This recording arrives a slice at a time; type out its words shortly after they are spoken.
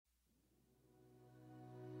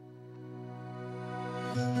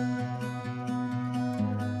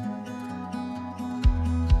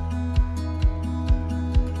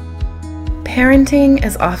Parenting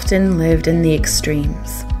is often lived in the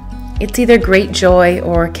extremes. It's either great joy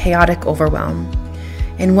or chaotic overwhelm.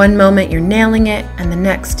 In one moment you're nailing it, and the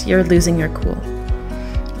next you're losing your cool.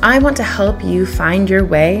 I want to help you find your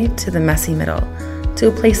way to the messy middle, to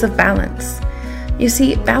a place of balance. You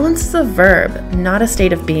see, balance is a verb, not a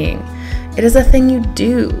state of being. It is a thing you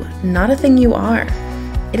do, not a thing you are.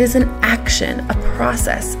 It is an action, a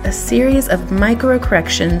process, a series of micro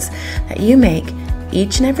corrections that you make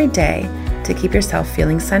each and every day to keep yourself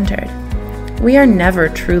feeling centered. We are never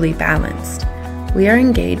truly balanced. We are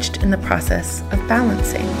engaged in the process of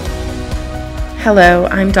balancing. Hello,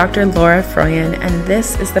 I'm Dr. Laura Froyen, and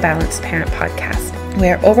this is the Balanced Parent Podcast,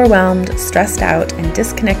 where overwhelmed, stressed out, and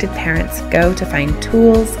disconnected parents go to find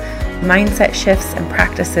tools, mindset shifts, and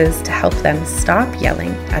practices to help them stop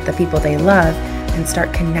yelling at the people they love and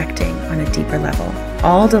start connecting on a deeper level,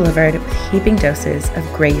 all delivered with heaping doses of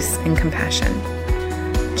grace and compassion.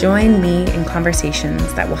 Join me in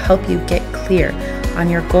conversations that will help you get clear on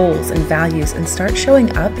your goals and values and start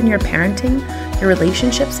showing up in your parenting, your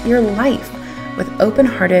relationships, your life with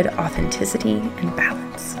open-hearted authenticity and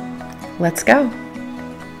balance. Let's go.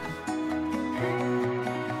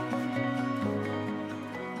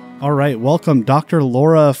 All right, welcome, Dr.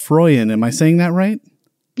 Laura Froyen. Am I saying that right?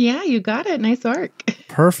 Yeah, you got it. Nice work.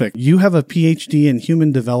 Perfect. You have a PhD in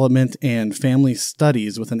human development and family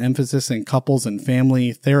studies with an emphasis in couples and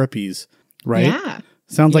family therapies, right? Yeah.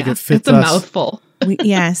 Sounds like it fits us. It's a mouthful.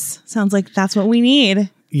 Yes. Sounds like that's what we need.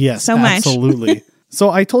 Yes, so much. Absolutely. So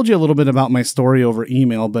I told you a little bit about my story over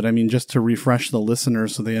email, but I mean, just to refresh the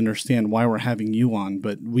listeners so they understand why we're having you on.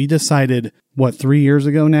 But we decided, 3 years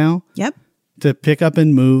ago now? Yep. To pick up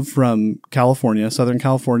and move from California, Southern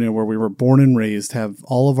California, where we were born and raised, have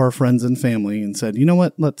all of our friends and family, and said, you know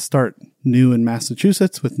what, let's start new in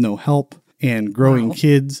Massachusetts with no help and growing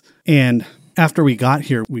kids. And after we got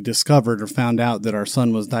here, we discovered or found out that our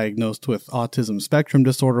son was diagnosed with autism spectrum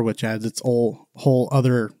disorder, which adds its whole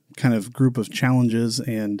other kind of group of challenges.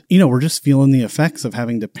 And, we're just feeling the effects of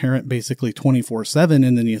having to parent basically 24/7.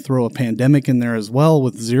 And then you throw a pandemic in there as well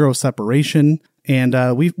with zero separation. And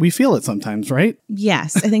we feel it sometimes, right?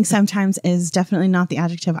 Yes. I think sometimes is definitely not the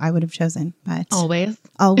adjective I would have chosen, but Always.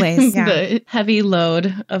 Yeah. The heavy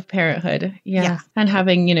load of parenthood. Yeah. And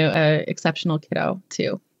having, a exceptional kiddo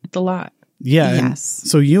too. It's a lot. Yeah. Yes.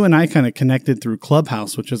 So you and I kind of connected through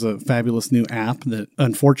Clubhouse, which is a fabulous new app that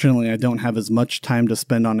unfortunately I don't have as much time to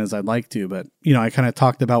spend on as I'd like to. But, I kind of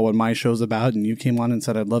talked about what my show's about, and you came on and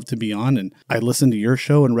said, I'd love to be on. And I listened to your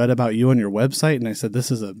show and read about you on your website. And I said, this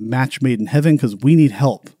is a match made in heaven because we need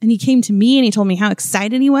help. And he came to me and he told me how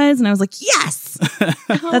excited he was. And I was like, yes,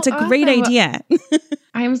 that's a great idea.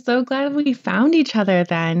 I'm so glad we found each other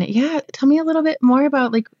then. Yeah. Tell me a little bit more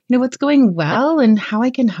about what's going well and how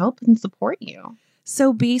I can help and support you.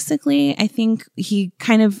 So basically, I think he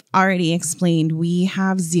kind of already explained we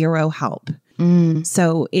have zero help.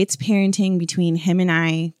 So it's parenting between him and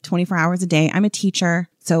I 24 hours a day. I'm a teacher.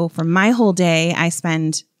 So for my whole day, I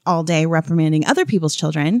spend all day reprimanding other people's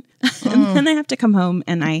children. And then I have to come home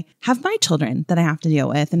and I have my children that I have to deal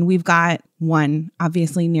with. And we've got one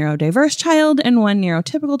obviously neurodiverse child and one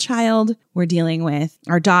neurotypical child. We're dealing with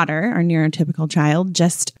our daughter, our neurotypical child,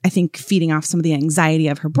 just I think feeding off some of the anxiety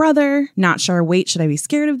of her brother. Not sure, wait, should I be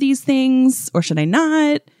scared of these things or should I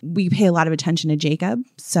not? We pay a lot of attention to Jacob,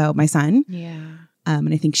 so my son. Yeah.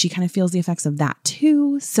 And I think she kind of feels the effects of that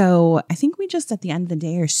too. So I think we just at the end of the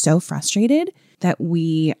day are so frustrated that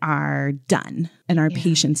we are done and our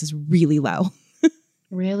patience is really low.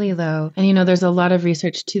 Really low. And there's a lot of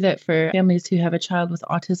research too that for families who have a child with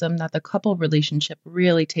autism, that the couple relationship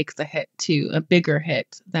really takes a bigger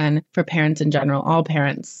hit than for parents in general. All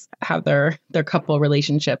parents have their couple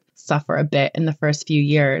relationship suffer a bit in the first few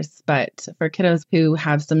years. But for kiddos who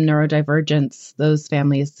have some neurodivergence, those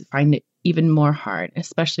families find it even more hard,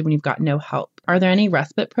 especially when you've got no help. Are there any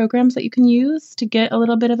respite programs that you can use to get a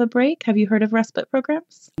little bit of a break? Have you heard of respite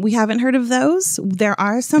programs? We haven't heard of those. There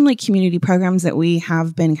are some community programs that we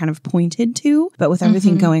have been kind of pointed to, but with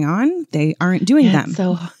everything going on, they aren't doing them.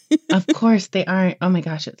 So of course they aren't. Oh my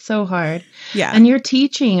gosh, it's so hard. Yeah. And you're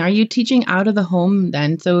teaching. Are you teaching out of the home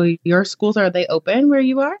then? So your schools, are they open where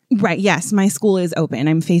you are? Right. Yes. My school is open.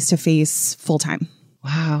 I'm face-to-face full-time.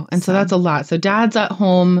 Wow. And so that's a lot. So dad's at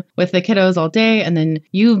home with the kiddos all day, and then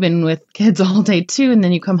you've been with kids all day too, and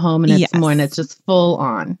then you come home and it's more, and it's just full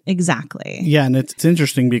on. Exactly. Yeah. And it's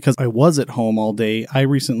interesting because I was at home all day. I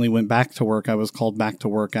recently went back to work. I was called back to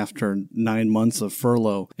work after 9 months of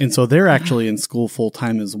furlough. And so they're actually in school full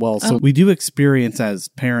time as well. So we do experience as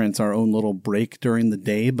parents our own little break during the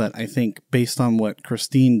day. But I think based on what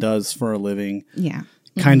Christine does for a living,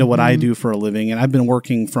 kind of what I do for a living. And I've been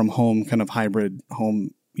working from home, kind of hybrid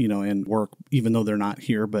home, and work, even though they're not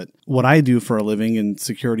here. But what I do for a living in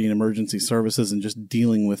security and emergency services and just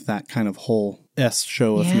dealing with that kind of whole S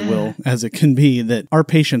show, if you will, as it can be, that our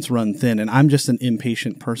patients run thin. And I'm just an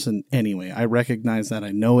impatient person anyway. I recognize that. I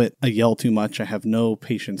know it. I yell too much. I have no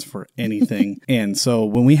patience for anything. And so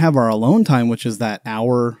when we have our alone time, which is that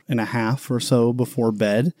hour and a half or so before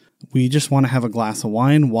bed, we just want to have a glass of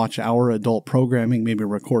wine, watch our adult programming, maybe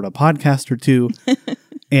record a podcast or two.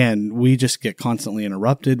 And we just get constantly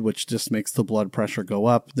interrupted, which just makes the blood pressure go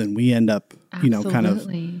up. Then we end up, kind of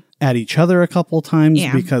at each other a couple times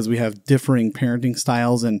because we have differing parenting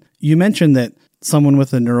styles. And you mentioned that someone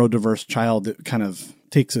with a neurodiverse child, it kind of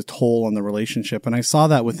takes a toll on the relationship. And I saw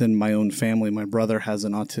that within my own family. My brother has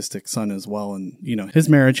an autistic son as well. And, his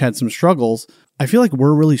marriage had some struggles. I feel like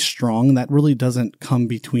we're really strong. That really doesn't come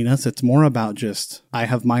between us. It's more about just, I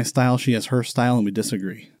have my style, she has her style, and we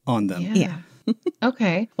disagree on them. Yeah.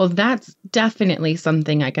 Okay. Well, that's definitely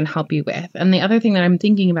something I can help you with. And the other thing that I'm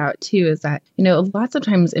thinking about too is that, lots of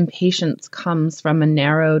times impatience comes from a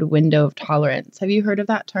narrowed window of tolerance. Have you heard of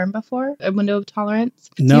that term before? A window of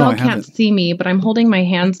tolerance? No, Y'all I haven't. can't see me, but I'm holding my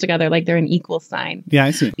hands together like they're an equal sign. Yeah,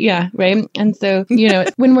 I see. Yeah, right. And so,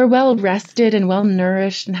 when we're well rested and well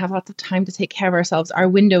nourished and have lots of time to take care of ourselves, our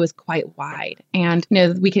window is quite wide. And,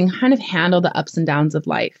 we can kind of handle the ups and downs of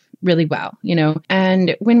life really well,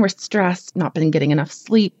 and when we're stressed, not been getting enough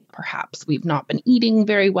sleep, perhaps we've not been eating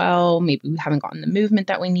very well, maybe we haven't gotten the movement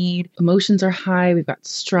that we need, emotions are high, we've got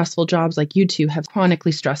stressful jobs, like you two have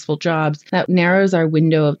chronically stressful jobs, that narrows our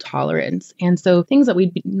window of tolerance. And so things that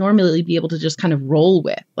we'd normally be able to just kind of roll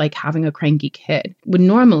with, like having a cranky kid, would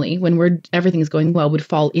normally, when everything's going well, would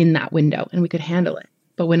fall in that window and we could handle it.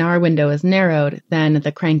 But when our window is narrowed, then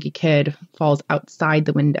the cranky kid falls outside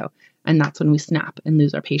the window. And that's when we snap and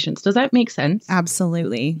lose our patience. Does that make sense?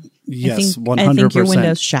 Absolutely. Yes, 100%. I think your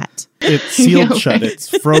window's shut. It's sealed shut. It's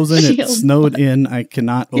frozen. It's snowed in. I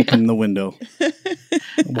cannot open the window.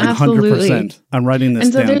 100%. Absolutely. I'm writing this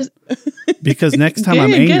down. Because next time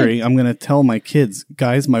I'm angry, I'm going to tell my kids,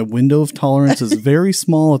 guys, my window of tolerance is very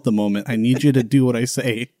small at the moment. I need you to do what I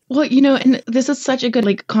say. Well, and this is such a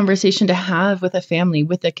good conversation to have with a family,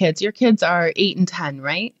 with the kids. Your kids are 8 and 10,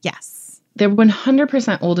 right? Yes. They're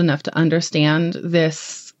 100% old enough to understand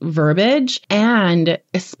this verbiage. And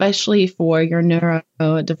especially for your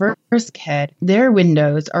neurodiverse kid, their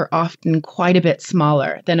windows are often quite a bit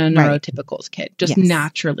smaller than a neurotypical's kid. Just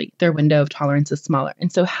naturally, their window of tolerance is smaller.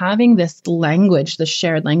 And so having this language, the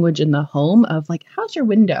shared language in the home of how's your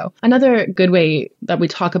window? Another good way that we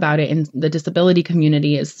talk about it in the disability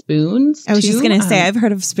community is spoons. I was just going to say, I've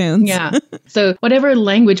heard of spoons. Yeah. So whatever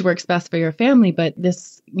language works best for your family, but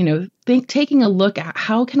this, taking a look at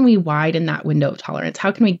how can we widen that window of tolerance?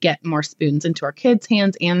 How can we get more spoons into our kids'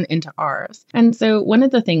 hands and into ours? And so one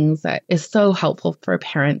of the things that is so helpful for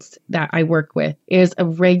parents that I work with is a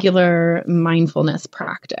regular mindfulness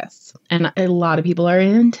practice. And a lot of people are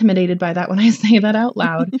intimidated by that when I say that out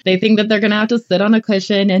loud. They think that they're going to have to sit on a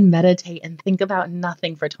cushion and meditate and think about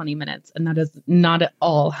nothing for 20 minutes. And that is not at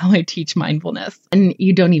all how I teach mindfulness. And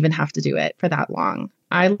you don't even have to do it for that long.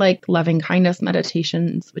 I like loving kindness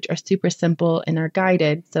meditations, which are super simple and are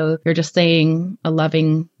guided. So you're just saying a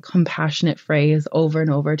loving, compassionate phrase over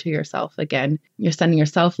and over to yourself. Again, you're sending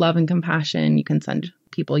yourself love and compassion. You can send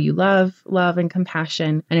people you love and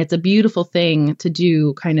compassion. And it's a beautiful thing to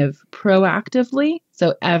do kind of proactively.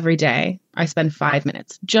 So every day I spend 5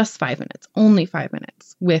 minutes, just 5 minutes, only 5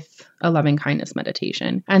 minutes with a loving kindness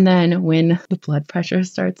meditation. And then when the blood pressure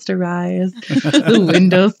starts to rise, the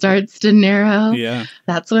window starts to narrow. Yeah.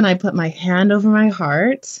 That's when I put my hand over my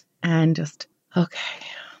heart and just, okay,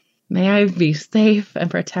 may I be safe and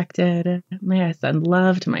protected. May I send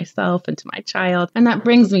love to myself and to my child. And that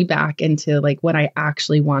brings me back into what I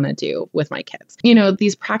actually want to do with my kids.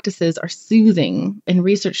 These practices are soothing, and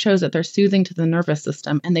research shows that they're soothing to the nervous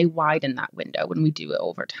system, and they widen that window when we do it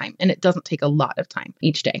over time. And it doesn't take a lot of time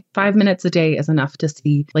each day. 5 minutes a day is enough to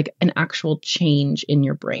see an actual change in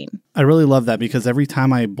your brain. I really love that, because every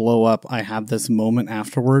time I blow up, I have this moment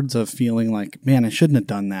afterwards of feeling like, man, I shouldn't have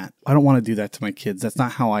done that. I don't want to do that to my kids. That's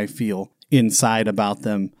not how I feel inside about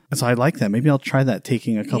them. And so I like that. Maybe I'll try that,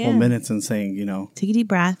 taking a couple minutes and saying, take a deep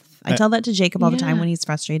breath. I tell that to Jacob all the time when he's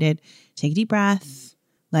frustrated. Take a deep breath,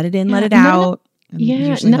 let it in, let it out.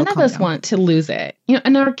 None of us want to lose it.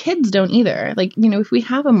 And our kids don't either. If we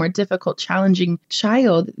have a more difficult, challenging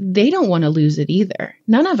child, they don't want to lose it either.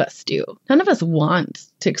 None of us do. None of us want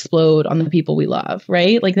to explode on the people we love,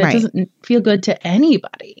 right? That doesn't feel good to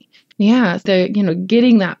anybody. Yeah. So,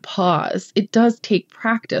 getting that pause, it does take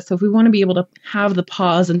practice. So if we want to be able to have the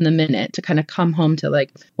pause in the minute to kind of come home to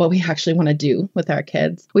like what we actually want to do with our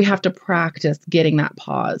kids, we have to practice getting that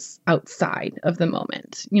pause outside of the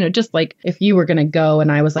moment. Just like if you were going to go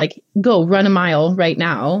and I was like, go run a mile right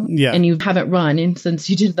now. Yeah. And you haven't run since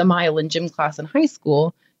you did the mile in gym class in high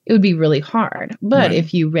school, it would be really hard. But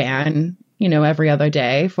if you ran, every other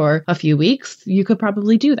day for a few weeks, you could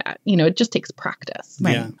probably do that. It just takes practice.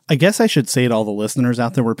 Right. Yeah. I guess I should say to all the listeners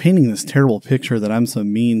out there, we're painting this terrible picture that I'm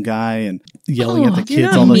some mean guy and yelling at the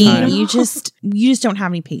kids all the time. You just don't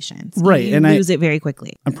have any patience. Right. You and lose it very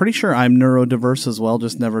quickly. I'm pretty sure I'm neurodiverse as well,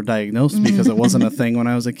 just never diagnosed because it wasn't a thing when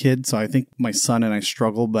I was a kid. So I think my son and I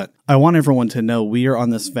struggle, but I want everyone to know we are on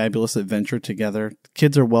this fabulous adventure together.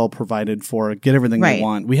 Kids are well provided for, get everything they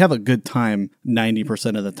want. We have a good time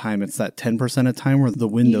 90% of the time. It's that 10% of time where the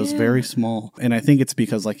window's very small. And I think it's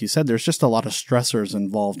because, like you said, there's just a lot of stressors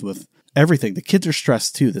involved with everything. The kids are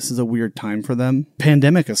stressed too. This is a weird time for them.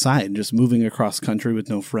 Pandemic aside, just moving across country with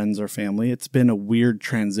no friends or family, it's been a weird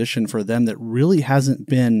transition for them that really hasn't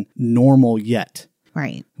been normal yet.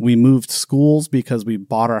 Right. We moved schools because we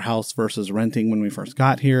bought our house versus renting when we first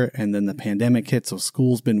got here. And then the pandemic hit. So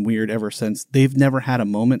school's been weird ever since. They've never had a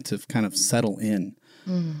moment to kind of settle in.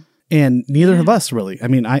 And neither of us really. I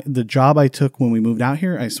mean, the job I took when we moved out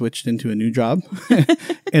here, I switched into a new job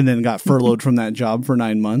and then got furloughed from that job for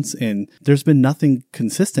 9 months. And there's been nothing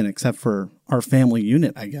consistent except for our family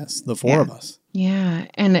unit, I guess, the four of us. Yeah.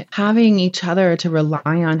 And having each other to rely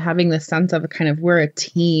on, having the sense of kind of we're a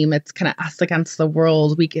team, it's kind of us against the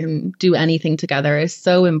world. We can do anything together is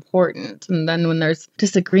so important. And then when there's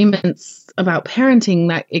disagreements about parenting,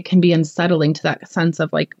 that it can be unsettling to that sense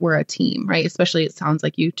of like we're a team, right? Especially it sounds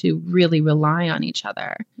like you two really rely on each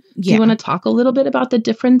other. Yeah. Do you want to talk a little bit about the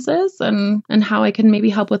differences and how I can maybe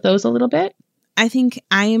help with those a little bit? I think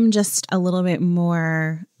I am just a little bit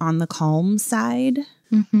more on the calm side.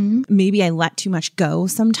 Maybe I let too much go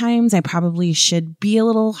sometimes. I probably should be a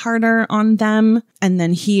little harder on them. And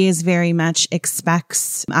then he is very much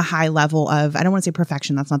expects a high level of, I don't want to say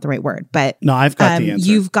perfection. That's not the right word, but no, I've got the answer.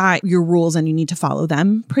 You've got your rules and you need to follow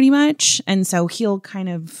them pretty much. And so he'll kind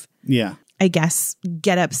of, I guess,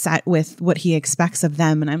 get upset with what he expects of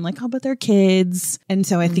them. And I'm like, oh, but they're kids. And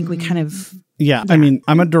so I think we kind of. Yeah. I mean,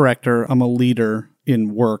 I'm a director. I'm a leader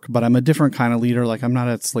in work, but I'm a different kind of leader. Like I'm not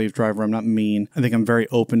a slave driver. I'm not mean. I think I'm very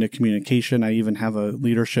open to communication. I even have a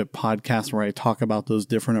leadership podcast where I talk about those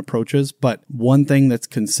different approaches. But one thing that's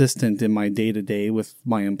consistent in my day to day with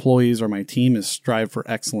my employees or my team is strive for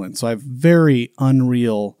excellence. So I have very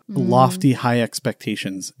unreal, lofty, high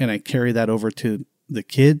expectations. And I carry that over to the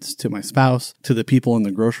kids, to my spouse, to the people in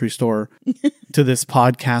the grocery store, to this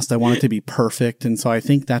podcast. I want it to be perfect. And so I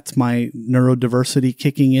think that's my neurodiversity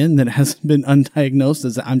kicking in that hasn't been undiagnosed,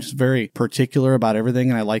 is that I'm just very particular about everything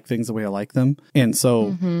and I like things the way I like them. And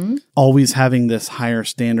so always having this higher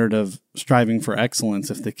standard of striving for excellence.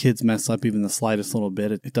 If the kids mess up even the slightest little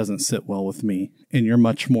bit, it doesn't sit well with me. And you're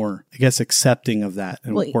much more, I guess, accepting of that.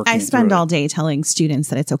 And I spend all day telling students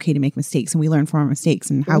that it's okay to make mistakes and we learn from our mistakes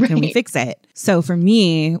and how can we fix it. So for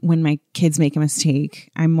me, when my kids make a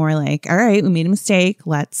mistake, I'm more like, all right, we made a mistake.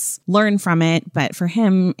 Let's learn from it. But for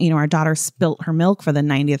him, our daughter spilt her milk for the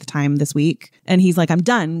 90th time this week. And he's like, I'm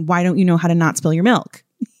done. Why don't you know how to not spill your milk?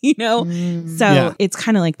 So it's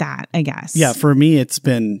kind of like that, I guess. Yeah. For me, it's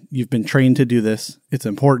been, you've been trained to do this. It's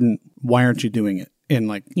important. Why aren't you doing it?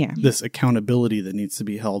 And this accountability that needs to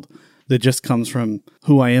be held that just comes from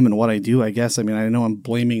who I am and what I do, I guess. I mean, I know I'm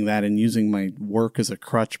blaming that and using my work as a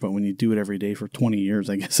crutch, but when you do it every day for 20 years,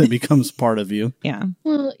 I guess it becomes part of you. Yeah.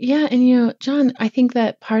 Well, yeah. And, John, I think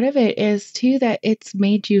that part of it is too that it's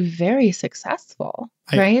made you very successful.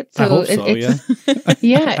 Right. So I hope so,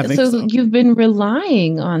 yeah. So you've been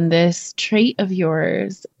relying on this trait of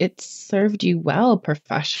yours. It's served you well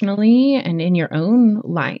professionally and in your own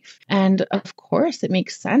life. And of course, it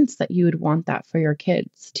makes sense that you would want that for your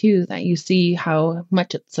kids too, that you see how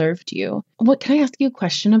much it served you. Can I ask you a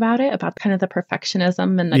question about it, about kind of the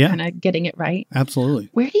perfectionism and the kind of getting it right? Absolutely.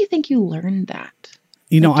 Where do you think you learned that?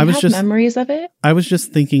 I was just memories of it. I was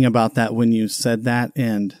just thinking about that when you said that,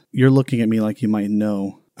 and you're looking at me like you might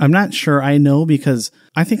know. I'm not sure I know because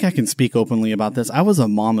I think I can speak openly about this. I was a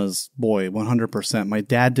mama's boy, 100%. My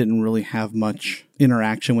dad didn't really have much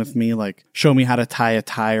interaction with me, like show me how to tie a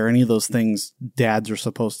tie or any of those things dads are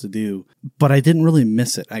supposed to do. But I didn't really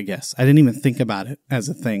miss it, I guess. I didn't even think about it as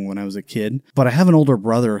a thing when I was a kid. But I have an older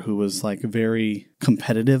brother who was like very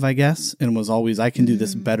competitive, I guess, and was always, I can do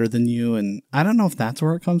this better than you. And I don't know if that's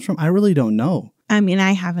where it comes from. I really don't know. I mean,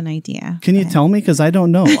 I have an idea. Can you tell me? Because I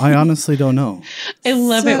don't know. I honestly don't know. I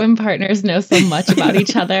love it when partners know so much about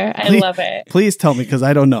each other. I love it. Please tell me, because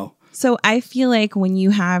I don't know. So I feel like when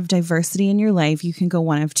you have diversity in your life, you can go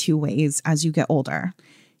one of two ways as you get older.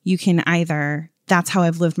 You can either, that's how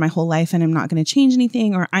I've lived my whole life and I'm not going to change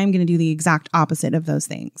anything, or I'm going to do the exact opposite of those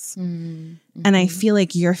things. Mm-hmm. And I feel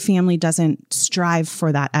like your family doesn't strive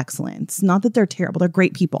for that excellence. Not that they're terrible. They're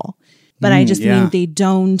great people. But I just mean they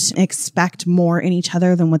don't expect more in each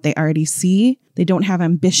other than what they already see. They don't have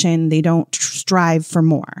ambition. They don't strive for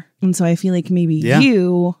more. And so I feel like maybe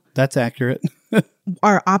you... That's accurate.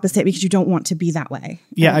 are opposite because you don't want to be that way.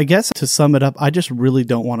 Yeah, I guess to sum it up, I just really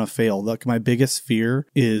don't want to fail. Look, my biggest fear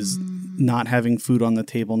is not having food on the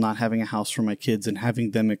table, not having a house for my kids, and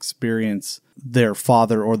having them experience their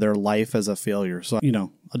father or their life as a failure. So,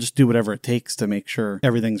 I'll just do whatever it takes to make sure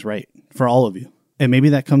everything's right for all of you. And maybe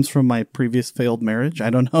that comes from my previous failed marriage.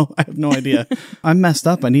 I don't know. I have no idea. I'm messed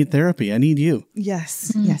up. I need therapy. I need you.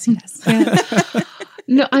 Yes. Yes, he does.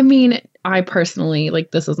 No, I mean, I personally,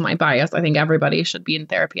 this is my bias. I think everybody should be in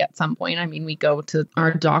therapy at some point. I mean, we go to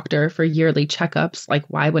our doctor for yearly checkups.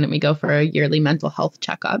 Why wouldn't we go for a yearly mental health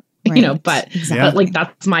checkup? Right. But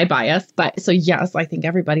that's my bias. But so, yes, I think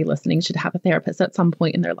everybody listening should have a therapist at some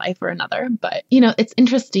point in their life or another. But, it's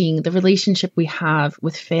interesting, the relationship we have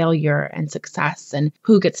with failure and success, and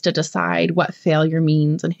who gets to decide what failure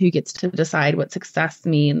means and who gets to decide what success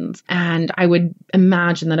means. And I would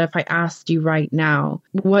imagine that if I asked you right now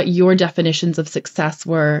what your definitions of success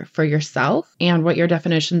were for yourself and what your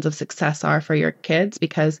definitions of success are for your kids,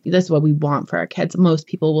 because this is what we want for our kids. Most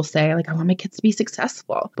people will say, I want my kids to be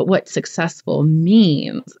successful. But what successful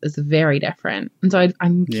means is very different. And so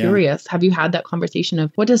I'm curious, have you had that conversation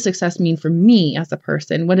of what does success mean for me as a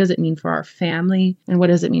person? What does it mean for our family? And what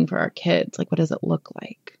does it mean for our kids? What does it look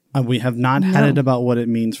like? We have not had it about what it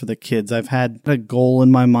means for the kids. I've had a goal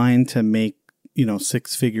in my mind to make,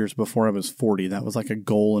 6 figures before I was 40. That was a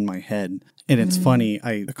goal in my head. And it's funny,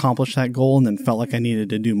 I accomplished that goal and then felt like I needed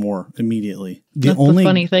to do more immediately. That's the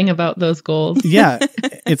funny thing about those goals. Yeah,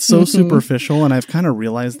 it's so superficial, and I've kind of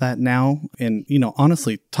realized that now. And,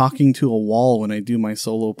 honestly, talking to a wall when I do my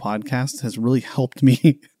solo podcast has really helped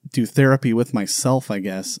me do therapy with myself, I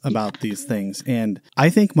guess, about these things. And I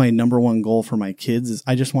think my number one goal for my kids is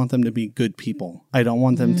I just want them to be good people. I don't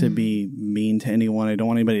want them to be mean to anyone. I don't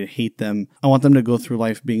want anybody to hate them. I want them to go through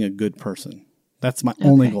life being a good person. That's my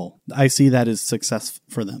only goal. I see that as success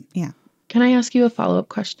for them. Yeah. Can I ask you a follow-up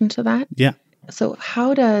question to that? Yeah. So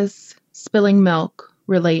how does spilling milk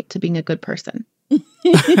relate to being a good person?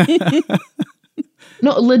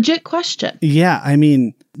 No, legit question. Yeah, I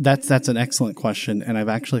mean, that's an excellent question, and I've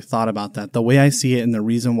actually thought about that. The way I see it and the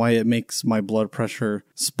reason why it makes my blood pressure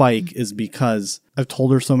spike is because I've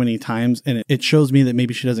told her so many times, and it shows me that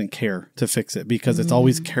maybe she doesn't care to fix it, because it's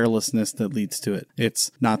always carelessness that leads to it. It's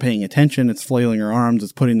not paying attention, it's flailing her arms,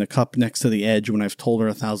 it's putting the cup next to the edge when I've told her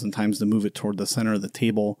 1,000 times to move it toward the center of the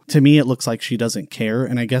table. To me, it looks like she doesn't care,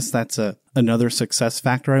 and I guess that's another success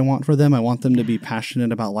factor I want for them. I want them to be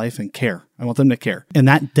passionate about life and care. I want them to care. And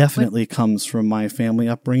that definitely comes from my family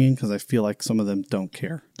upbringing, because I feel like some of them don't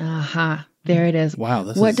care. Aha. There it is. Wow.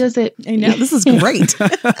 Does it? I know. This is great.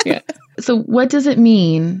 Yeah. So what does it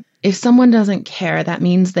mean if someone doesn't care? That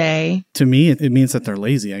means To me, it means that they're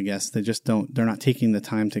lazy, I guess. They're not taking the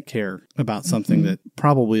time to care about something that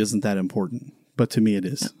probably isn't that important. But to me, it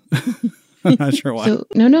is. I'm not sure why. So,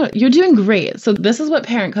 no, you're doing great. So this is what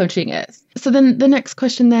parent coaching is. So then the next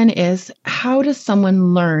question then is, how does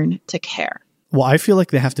someone learn to care? Well, I feel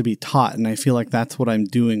like they have to be taught, and I feel like that's what I'm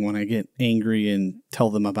doing when I get angry and tell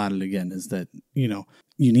them about it again, is that, you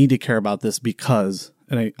need to care about this because,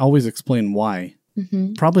 and I always explain why.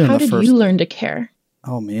 Mm-hmm. Probably on the first. How did you learn to care?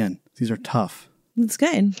 Oh, man, these are tough. It's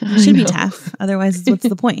good. It should be tough. Otherwise, what's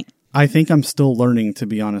the point? I think I'm still learning, to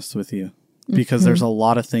be honest with you, because there's a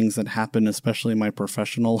lot of things that happen, especially in my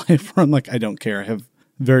professional life, where I'm I don't care. I have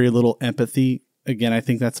very little empathy. Again, I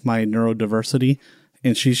think that's my neurodiversity.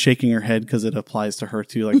 And she's shaking her head because it applies to her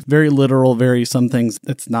too. Very literal, some things,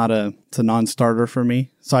 it's a non-starter for me.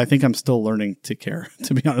 So I think I'm still learning to care,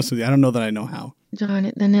 to be honest with you. I don't know that I know how.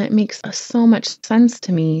 John, then it makes so much sense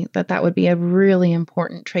to me that would be a really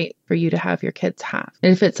important trait for you to have your kids have.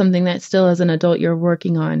 And if it's something that still as an adult you're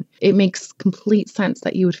working on, it makes complete sense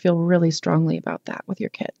that you would feel really strongly about that with your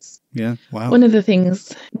kids. Yeah. Wow. One of the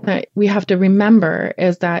things that we have to remember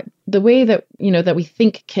is that the way that, that we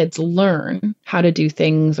think kids learn how to do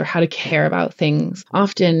things or how to care about things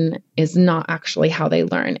often is not actually how they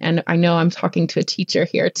learn. And I know I'm talking to a teacher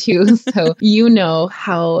here too. So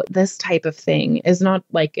how this type of thing is not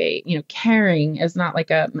caring is not like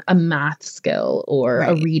a math skill or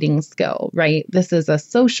a reading learning skill, right? This is a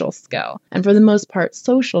social skill. And for the most part,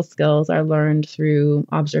 social skills are learned through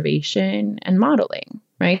observation and modeling.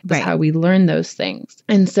 Right? That's how we learn those things.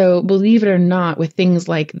 And so believe it or not, with things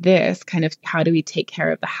like this, kind of how do we take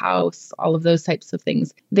care of the house, all of those types of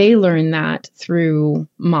things, they learn that through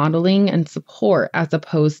modeling and support as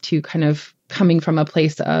opposed to kind of coming from a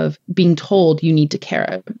place of being told you need to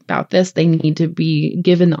care about this. They need to be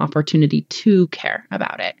given the opportunity to care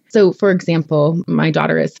about it. So for example, my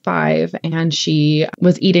daughter is 5 and she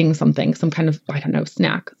was eating something, some kind of, I don't know,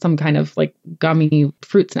 snack, some kind of like gummy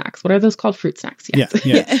fruit snacks. What are those called? Fruit snacks. Yes.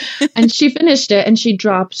 Yeah. And she finished it and she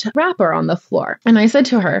dropped wrapper on the floor. And I said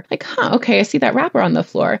to her, like, okay, I see that wrapper on the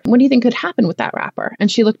floor. What do you think could happen with that wrapper?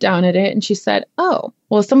 And she looked down at it and she said, oh,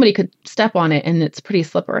 well, somebody could step on it and it's pretty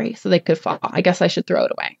slippery, so they could fall. I guess I should throw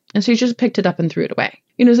it away. And so she just picked it up and threw it away.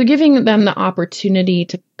 So giving them the opportunity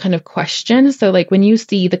to kind of question. So like when you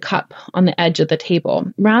see the cup on the edge of the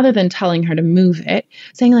table, rather than telling her to move it,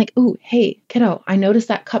 saying like, oh, hey, kiddo, I noticed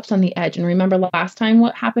that cup's on the edge. And remember last time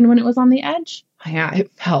what happened when it was on the edge? Yeah,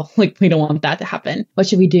 it fell. Like, we don't want that to happen. What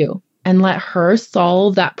should we do? And let her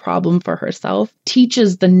solve that problem for herself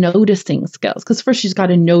teaches the noticing skills. Because first she's got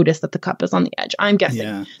to notice that the cup is on the edge. I'm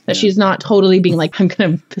guessing that she's not totally being like, I'm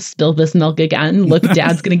going to spill this milk again. Look,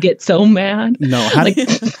 Dad's going to get so mad. No,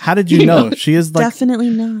 how did you know? She is like, definitely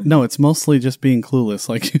not. No, it's mostly just being clueless,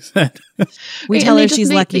 like you said. We tell her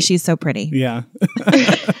she's lucky she's so pretty. Yeah.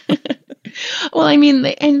 Well, I mean,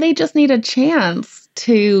 they just need a chance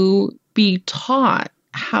to be taught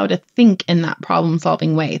how to think in that problem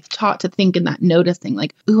solving way. It's taught to think in that noticing,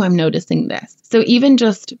 like, ooh, I'm noticing this. So even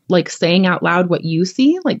just like saying out loud what you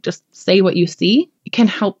see, like just say what you see, it can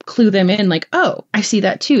help clue them in like, oh, I see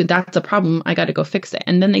that too. That's a problem. I got to go fix it.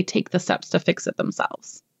 And then they take the steps to fix it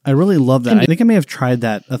themselves. I really love that. I think I may have tried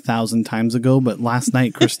that 1,000 times ago, but last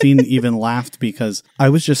night Christine even laughed because I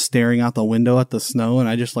was just staring out the window at the snow and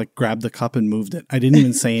I just like grabbed the cup and moved it. I didn't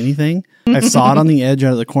even say anything. I saw it on the edge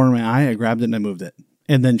out of the corner of my eye. I grabbed it and I moved it.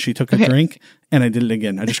 And then she took a drink and I did it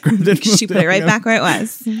again. I just grabbed it. She put it right back where it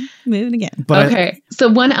was. Move it again. But so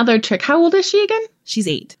one other trick. How old is she again? She's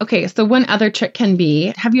 8. Okay. So one other trick can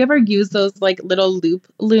be, have you ever used those like little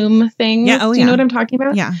loom things? Yeah. Oh, do you know what I'm talking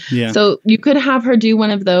about? Yeah. So you could have her do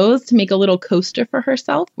one of those to make a little coaster for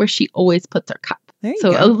herself where she always puts her cup. There you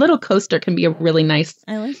go. A little coaster can be a really nice,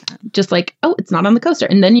 I like that. Just like, oh, it's not on the coaster.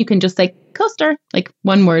 And then you can just say coaster. Like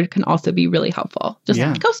one word can also be really helpful. Just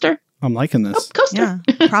coaster. I'm liking this. Oh, coaster.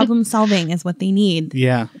 Yeah. Problem solving is what they need.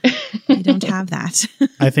 Yeah. They don't have that.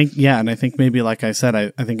 I think, and I think maybe, like I said,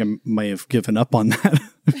 I think I may have given up on that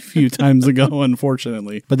a few times ago,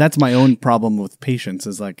 unfortunately. But that's my own problem with patience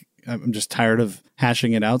is like, I'm just tired of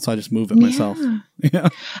hashing it out, so I just move it myself. Yeah.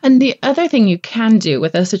 And the other thing you can do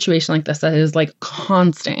with a situation like this that is like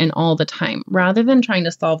constant and all the time, rather than trying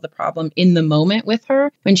to solve the problem in the moment with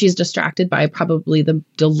her when she's distracted by probably the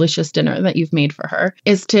delicious dinner that you've made for her,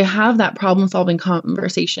 is to have that problem solving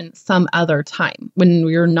conversation some other time when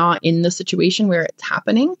we're not in the situation where it's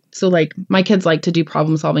happening. So like my kids like to do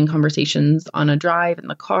problem solving conversations on a drive in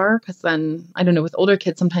the car because then, I don't know, with older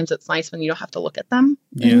kids, sometimes it's nice when you don't have to look at them.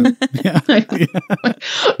 Yeah.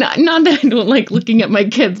 Not that I don't like looking at my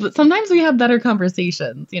kids, but sometimes we have better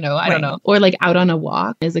conversations, I don't know. Or like out on a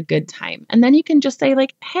walk is a good time. And then you can just say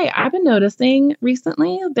like, hey, I've been noticing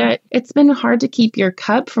recently that it's been hard to keep your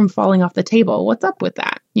cup from falling off the table. What's up with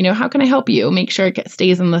that? How can I help you make sure it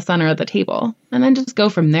stays in the center of the table? And then just go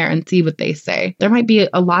from there and see what they say. There might be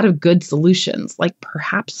a lot of good solutions. Like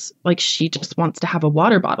perhaps like she just wants to have a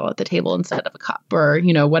water bottle at the table instead of a cup or,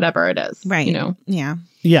 whatever it is. Right. Yeah.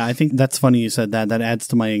 Yeah, I think that's funny you said that. That adds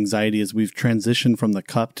to my anxiety as we've transitioned from the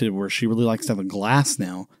cup to where she really likes to have a glass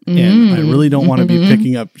now. And I really don't want to be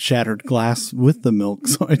picking up shattered glass with the milk.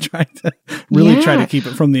 So I try to keep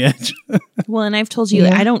it from the edge. Well, and I've told you,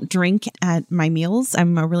 I don't drink at my meals.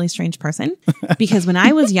 I'm a really strange person because when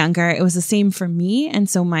I was younger, it was the same for me. And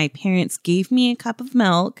so my parents gave me a cup of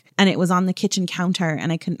milk and it was on the kitchen counter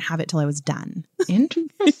and I couldn't have it till I was done.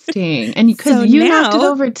 Interesting. And because you knocked it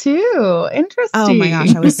over too. Interesting. Oh my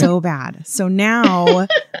gosh, I was so bad. So now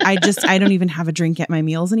I don't even have a drink at my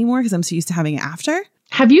meals anymore because I'm so used to having it after.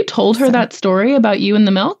 Have you told her that story about you and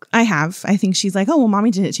the milk? I have. I think she's like, oh, well,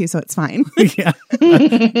 mommy did it too, so it's fine. Yeah.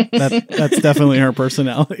 That's definitely her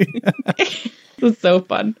personality. It was so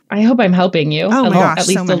fun. I hope I'm helping you. Oh my gosh, at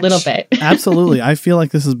least so a little bit. Absolutely. I feel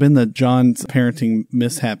like this has been the John's Parenting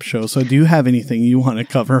Mishap Show. So do you have anything you want to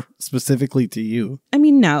cover specifically to you? I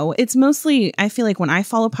mean, no. It's mostly, I feel like when I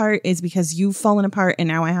fall apart is because you've fallen apart and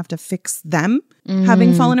now I have to fix them.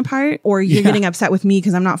 having fallen apart, or you're getting upset with me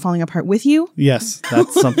because I'm not falling apart with you. Yes,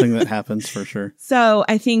 that's something that happens for sure. So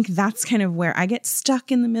I think that's kind of where I get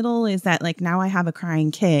stuck in the middle, is that like now I have a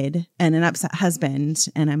crying kid and an upset husband,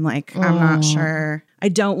 and I'm like, I'm not sure. I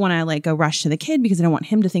don't want to like go rush to the kid because I don't want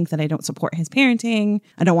him to think that I don't support his parenting.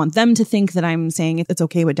 I don't want them to think that I'm saying it's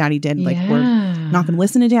okay what daddy did. Like we're not going to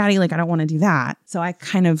listen to daddy. Like I don't want to do that. So I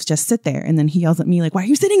kind of just sit there, and then he yells at me like, why are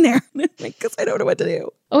you sitting there? Like, because I don't know what to do.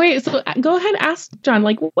 Oh, wait. So go ahead, ask John,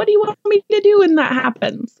 like, what do you want me to do when that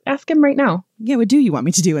happens? Ask him right now. Yeah, what do you want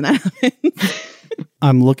me to do when that happens?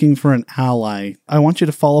 I'm looking for an ally. I want you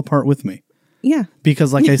to fall apart with me. Yeah.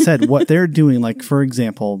 Because like I said, what they're doing, like, for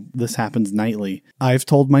example, this happens nightly. I've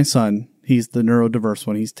told my son, he's the neurodiverse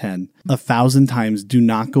one, he's 10, 1,000 times, do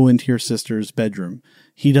not go into your sister's bedroom.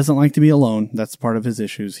 He doesn't like to be alone. That's part of his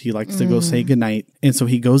issues. He likes to go say goodnight. And so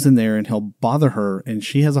he goes in there and he'll bother her, and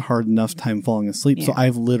she has a hard enough time falling asleep. Yeah. So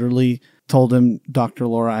I've literally told him, Dr.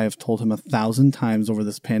 Laura, I have told him 1,000 times over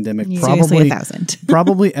this pandemic, Seriously, 1,000.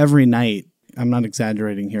 Probably every night. I'm not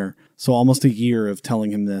exaggerating here. So almost a year of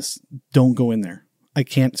telling him this, don't go in there. I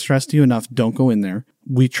can't stress to you enough, don't go in there.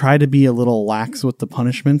 We try to be a little lax with the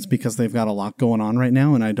punishments because they've got a lot going on right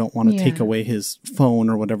now, and I don't want to take away his phone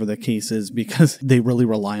or whatever the case is, because they really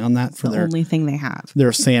rely on that for the only thing they have.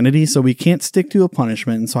 Their sanity. So we can't stick to a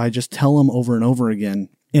punishment. And so I just tell them over and over again.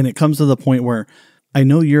 And it comes to the point where I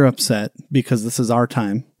know you're upset because this is our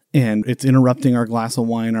time, and it's interrupting our glass of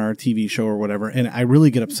wine or our TV show or whatever. And I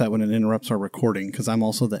really get upset when it interrupts our recording because I'm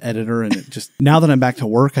also the editor, and it just, now that I'm back to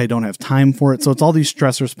work, I don't have time for it. So it's all these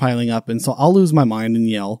stressors piling up. And so I'll lose my mind and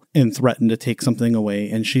yell and threaten to take something away.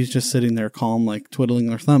 And she's just sitting there calm, like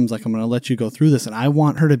twiddling her thumbs, like, I'm going to let you go through this. And I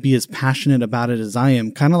want her to be as passionate about it as I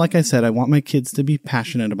am. Kind of like I said, I want my kids to be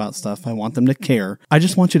passionate about stuff. I want them to care. I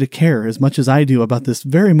just want you to care as much as I do about this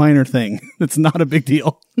very minor thing. It's not a big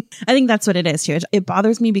deal. I think that's what it is too. It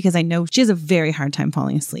bothers me because I know she has a very hard time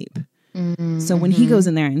falling asleep. So when he goes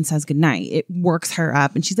in there and says goodnight, it works her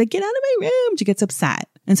up, and she's like, get out of my room. She gets upset.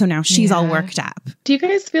 And so now she's all worked up. Do you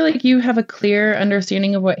guys feel like you have a clear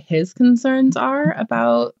understanding of what his concerns are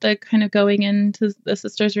about the kind of going into the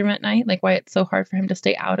sister's room at night? Like why it's so hard for him to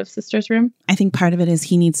stay out of sister's room? I think part of it is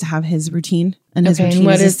he needs to have his routine. And his routine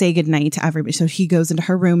is to say goodnight to everybody. So he goes into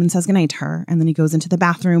her room and says goodnight to her. And then he goes into the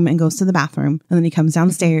bathroom and goes to the bathroom. And then he comes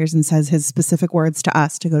downstairs and says his specific words to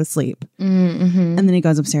us to go to sleep. And then he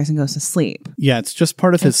goes upstairs and goes to sleep. Yeah, it's just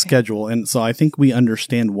part of his schedule. And so I think we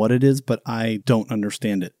understand what it is, but I don't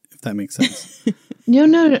understand it, if that makes sense.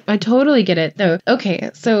 No, I totally get it though.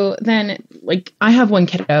 Okay, so then like I have one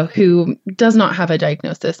kiddo who does not have a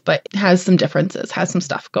diagnosis, but has some differences, has some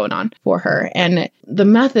stuff going on for her. And the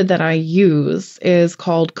method that I use is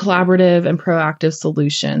called collaborative and proactive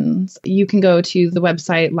solutions. You can go to the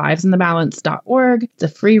website livesinthebalance.org. It's a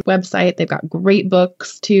free website. They've got great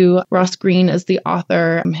books too. Ross Green is the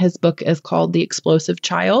author. His book is called The Explosive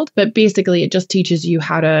Child, but basically it just teaches you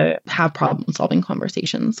how to have problem solving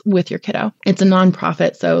conversations with your kiddo. It's a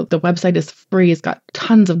nonprofit, so the website is free. It's got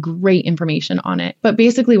tons of great information on it. But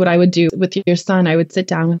basically what I would do with your son, I would sit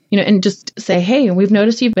down, and just say, hey, we've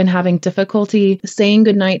noticed you've been having difficulty saying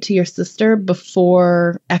goodnight to your sister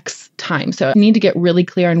before X time. So you need to get really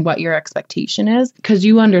clear on what your expectation is, because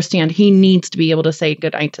you understand he needs to be able to say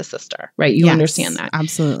goodnight to sister, right? You understand that.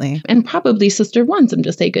 Absolutely. And probably sister wants him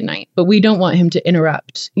to say goodnight, but we don't want him to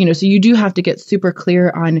interrupt, so you do have to get super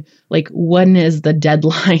clear on like when is the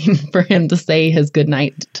deadline for him to say his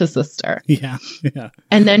goodnight to sister. Yeah.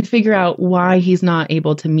 And then figure out why he's not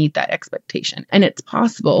able to meet that expectation. And it's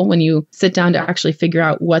possible when you sit down to actually figure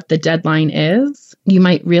out what the deadline is, you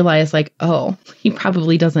might realize like, oh, he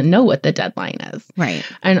probably doesn't know what the deadline is. Right.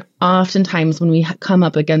 And oftentimes when we come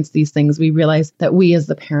up against these things, we realize that we as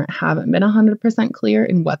the parent haven't been 100% clear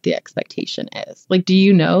in what the expectation is. Like, do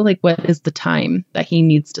you know, like, what is the time that he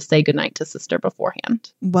needs to say goodnight to sister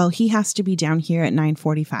beforehand? Well, he has to be down here at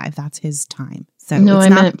 9:45. That's his time. So no, I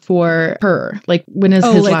meant for her. Like, when is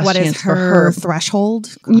his last what chance is for her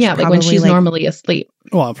threshold? Yeah, like when she's normally asleep.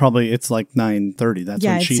 Well, probably it's like 9:30. That's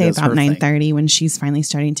when she does her thing. Yeah, I'd say about 9:30 when she's finally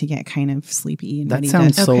starting to get kind of sleepy. And that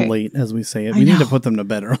sounds so late as we say it. We need to put them to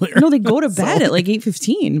bed earlier. No, they go to bed at like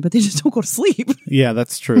 8:15, but they just don't go to sleep. Yeah,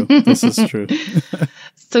 that's true. This is true.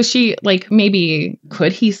 So she, like, maybe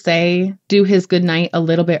could he do his good night a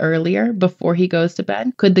little bit earlier before he goes to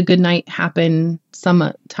bed? Could the good night happen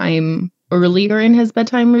sometime earlier in his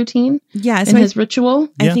bedtime routine? Yeah. In his ritual?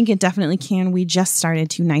 I think it definitely can. We just started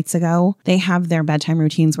 2 nights ago. They have their bedtime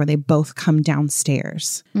routines where they both come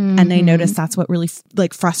downstairs. And I notice that's what really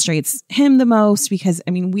frustrates him the most, because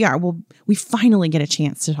I mean, we finally get a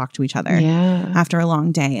chance to talk to each other after a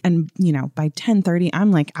long day. And by 10:30,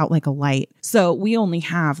 I'm like out like a light. So we only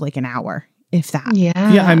have like an hour, if that. Yeah,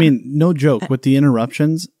 I mean, no joke. With the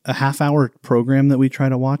interruptions, a half-hour program that we try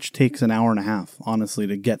to watch takes an hour and a half, honestly,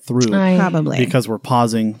 to get through. Probably. Because we're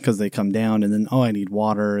pausing because they come down and then, I need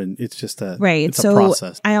water. And it's just a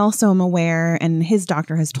process. I also am aware, and his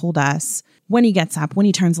doctor has told us, when he gets up, when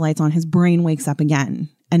he turns the lights on, his brain wakes up again.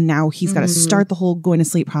 And now he's got to start the whole going to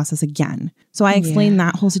sleep process again. So I explained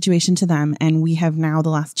that whole situation to them. And we have now the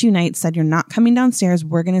last 2 nights said, you're not coming downstairs.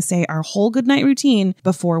 We're going to say our whole good night routine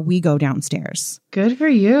before we go downstairs. Good for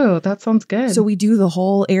you. That sounds good. So we do the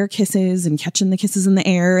whole air kisses and catching the kisses in the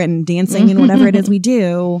air and dancing and whatever it is we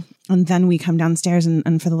do. And then we come downstairs.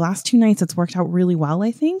 And for the last 2 nights, it's worked out really well,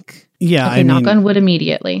 I think. Yeah. Okay, knock on wood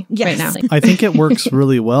immediately. Yes. Right now. I think it works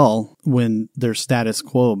really well when there's status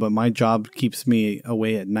quo, but my job keeps me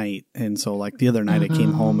away at night. And so like the other night I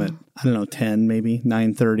came home at, 10, maybe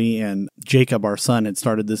 9:30. And Jacob, our son, had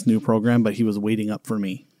started this new program, but he was waiting up for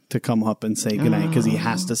me to come up and say goodnight because he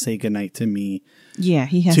has to say goodnight to me. Yeah,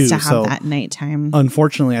 he has to have that nighttime.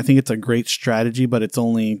 Unfortunately, I think it's a great strategy, but it's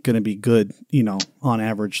only going to be good, on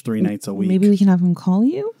average 3 nights a week. Maybe we can have him call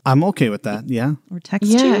you? I'm okay with that, yeah. Or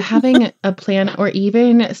text you? Yeah, having a plan, or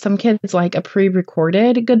even some kids like a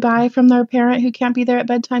pre-recorded goodbye from their parent who can't be there at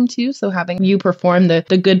bedtime too. So having you perform the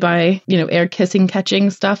goodbye, air kissing, catching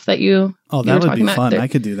stuff that you that would be fun. I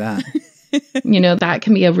could do that. That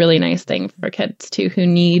can be a really nice thing for kids too, who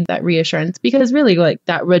need that reassurance, because really like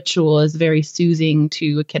that ritual is very soothing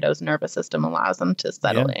to a kiddo's nervous system, allows them to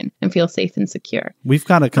settle in and feel safe and secure. We've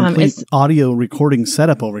got a complete audio recording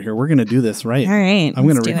setup over here. We're going to do this right. All right. I'm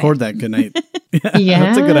going to record that goodnight. Yeah,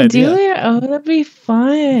 that's a good idea. Do it. Oh, that'd be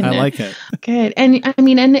fun. I like it. Good. And I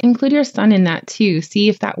mean, and include your son in that too. See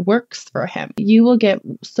if that works for him. You will get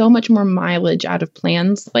so much more mileage out of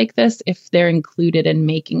plans like this if they're included in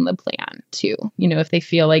making the plan too. If they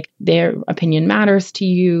feel like their opinion matters to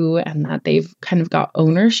you and that they've kind of got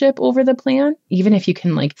ownership over the plan, even if you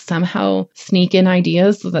can like somehow sneak in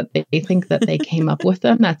ideas so that they think that they came up with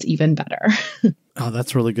them, that's even better. Oh,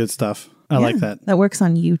 that's really good stuff. I like that. That works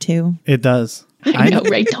on you too. It does. I know,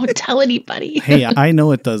 right? Don't tell anybody. Hey, I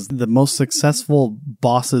know it does. The most successful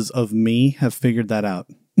bosses of me have figured that out.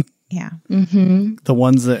 Yeah. Mm-hmm. The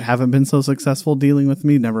ones that haven't been so successful dealing with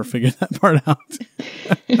me never figured that part out.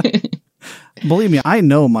 Believe me, I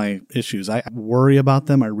know my issues. I worry about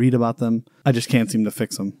them. I read about them. I just can't seem to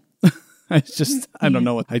fix them. I don't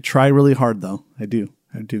know. I try really hard, though. I do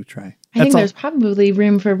try. I think there's probably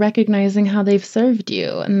room for recognizing how they've served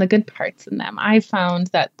you and the good parts in them. I found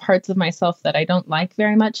that parts of myself that I don't like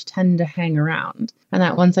very much tend to hang around. And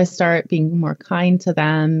that once I start being more kind to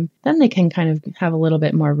them, then they can kind of have a little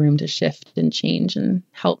bit more room to shift and change and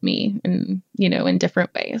help me in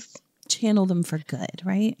different ways. Channel them for good,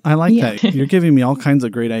 right? I like that. You're giving me all kinds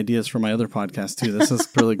of great ideas for my other podcast too. This is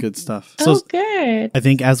really good stuff. So good. I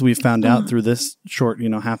think as we found out through this short,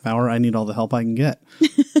 half hour, I need all the help I can get.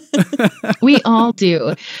 We all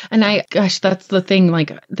do. And that's the thing.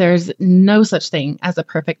 Like, there's no such thing as a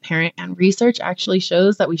perfect parent. And research actually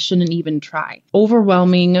shows that we shouldn't even try.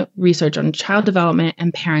 Overwhelming research on child development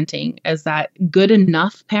and parenting is that good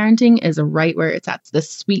enough parenting is right where it's at, the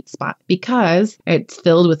sweet spot, because it's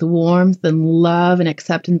filled with warmth and love and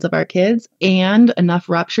acceptance of our kids, and enough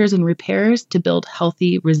ruptures and repairs to build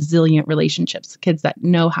healthy, resilient relationships, kids that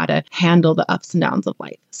know how to handle the ups and downs of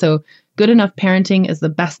life. So good enough parenting is the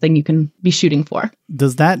best thing you can be shooting for.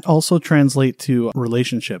 Does that also translate to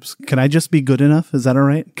relationships? Can I just be good enough? Is that all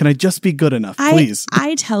right? Can I just be good enough, please?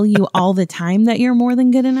 I tell you all the time that you're more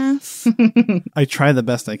than good enough. I try the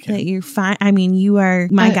best I can. That you're fine. I mean, you are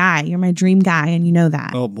my guy. You're my dream guy, and you know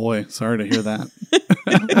that. Oh boy, sorry to hear that.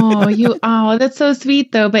 That's so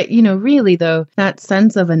sweet though. But really though, that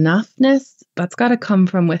sense of enoughness, that's got to come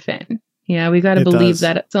from within. Yeah, we got to believe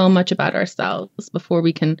that so much about ourselves before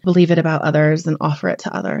we can believe it about others and offer it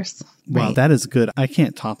to others. Wow, Right. that is good. I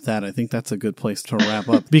can't top that. I think that's a good place to wrap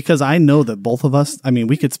up because I know that both of us,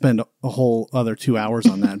 we could spend a whole other 2 hours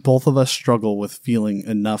on that. Both of us struggle with feeling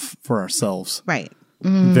enough for ourselves. Right.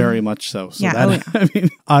 Very much so. So Yeah,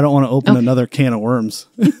 I don't want to open another can of worms.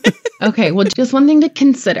 Okay, well, just one thing to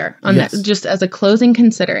consider on that, just as a closing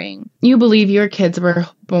considering. You believe your kids were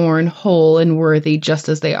born whole and worthy just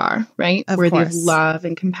as they are, right? Of worthy course. of love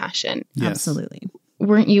and compassion. Yes. Absolutely.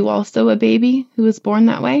 Weren't you also a baby who was born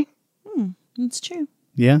that way? That's true.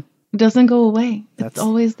 Yeah. It doesn't go away. It's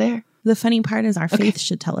always there. The funny part is our faith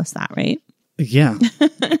should tell us that, right? Yeah.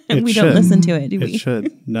 We don't listen to it, do we? It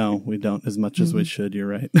should. No, we don't as much as we should. You're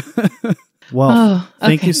right. Well,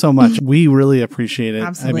 thank you so much. We really appreciate it.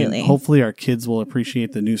 Absolutely. I mean, hopefully our kids will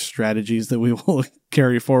appreciate the new strategies that we will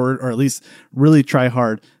carry forward, or at least really try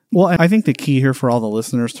hard. Well, I think the key here for all the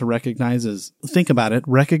listeners to recognize is, think about it,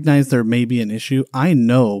 recognize there may be an issue. I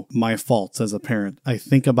know my faults as a parent. I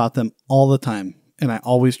think about them all the time. And I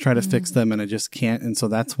always try to fix them, and I just can't. And so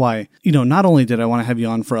that's why, not only did I want to have you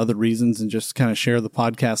on for other reasons and just kind of share the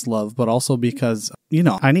podcast love, but also because,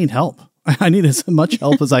 I need help. I need as much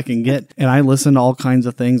help as I can get. And I listen to all kinds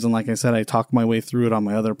of things. And like I said, I talk my way through it on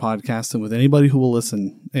my other podcasts and with anybody who will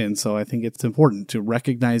listen. And so I think it's important to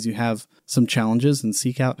recognize you have some challenges and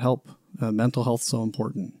seek out help. Mental health is so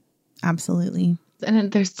important. Absolutely.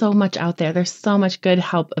 And there's so much out there. There's so much good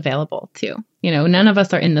help available too. None of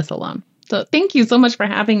us are in this alone. So thank you so much for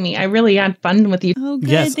having me. I really had fun with you. Oh, good.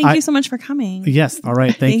 Yes, Thank you so much for coming. Yes. All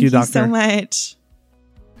right. Thank you, Doctor. Thank you so much.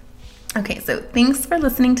 Okay, so thanks for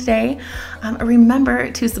listening today.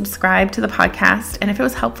 Remember to subscribe to the podcast. And if it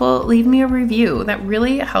was helpful, leave me a review. That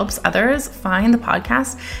really helps others find the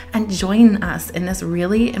podcast and join us in this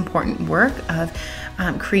really important work of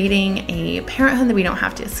creating a parenthood that we don't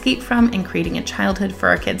have to escape from and creating a childhood for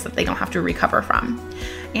our kids that they don't have to recover from.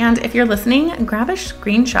 And if you're listening, grab a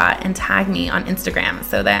screenshot and tag me on Instagram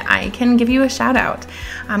so that I can give you a shout out.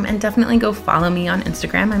 And definitely go follow me on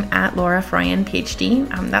Instagram. I'm at Laura Froyen, PhD.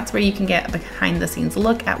 That's where you can get a behind the scenes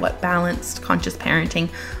look at what balanced conscious parenting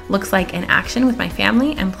looks like in action with my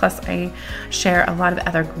family. And plus I share a lot of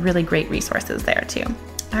other really great resources there too.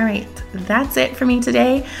 All right, that's it for me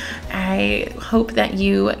today. I hope that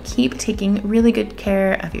you keep taking really good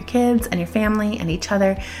care of your kids and your family and each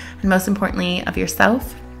other, and most importantly, of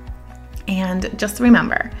yourself. And just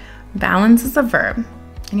remember, balance is a verb,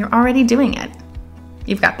 and you're already doing it.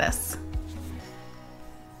 You've got this.